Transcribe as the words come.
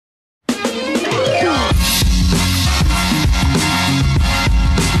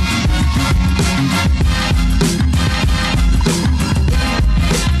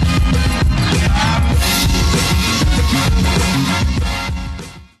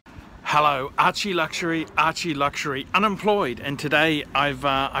Hello, ArchieLuxury, unemployed, and today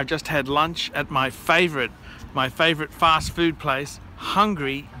I've just had lunch at my favorite fast food place,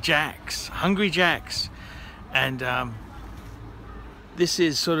 Hungry Jack's, and this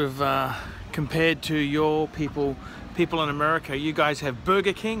is sort of compared to your people in America. You guys have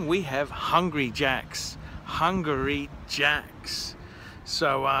Burger King, we have Hungry Jack's.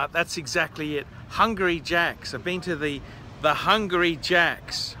 So that's exactly it. Hungry Jack's. I've been to the Hungry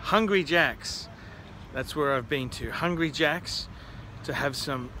Jack's. That's where I've been to. Hungry Jack's to have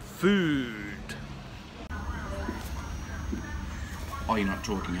some food. Oh, you're not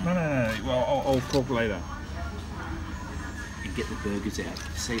talking? No. Well, I'll talk later. And get the burgers out.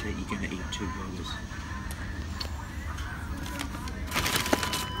 Say that you're going to eat 2 burgers.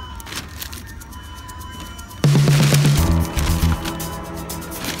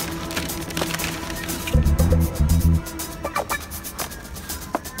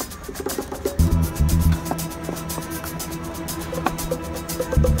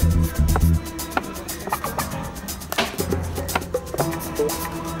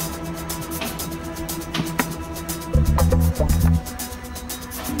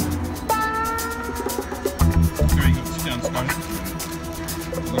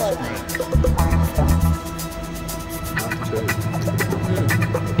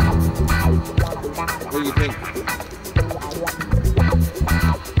 What do you think?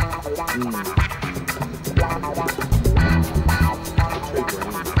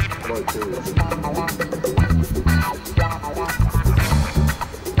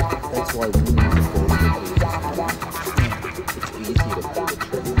 That's why when you use the foldable it's easy to pull the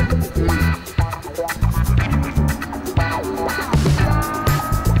trigger.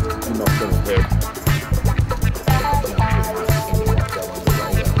 You're not going to hurt.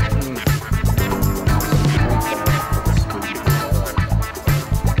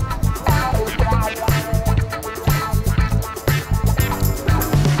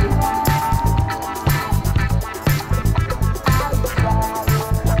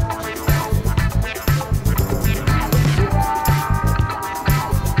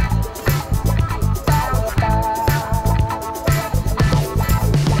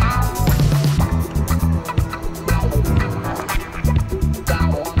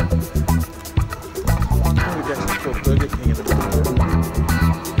 Burger King at the moment.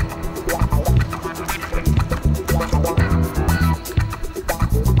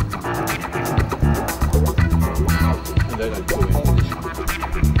 And they don't do anything.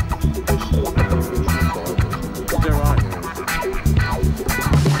 They're still they're right.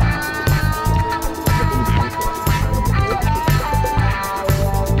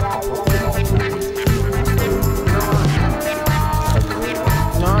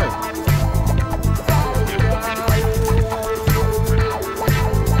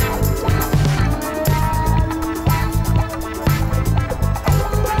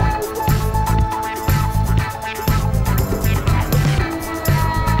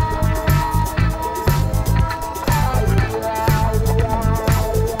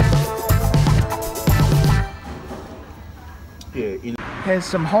 Here's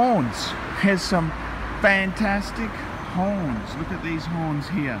some horns. Here's some fantastic horns. Look at these horns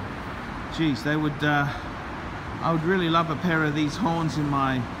here. Geez, they would. I would really love a pair of these horns in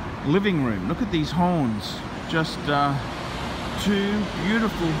my living room. Look at these horns. Just 2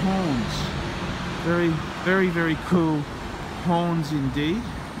 beautiful horns. Very cool horns indeed.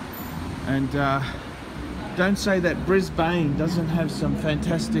 And don't say that Brisbane doesn't have some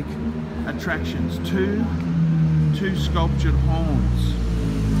fantastic attractions. Two sculptured horns.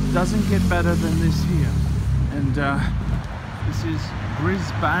 Doesn't get better than this here. And this is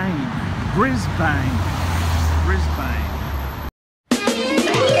Brisbane.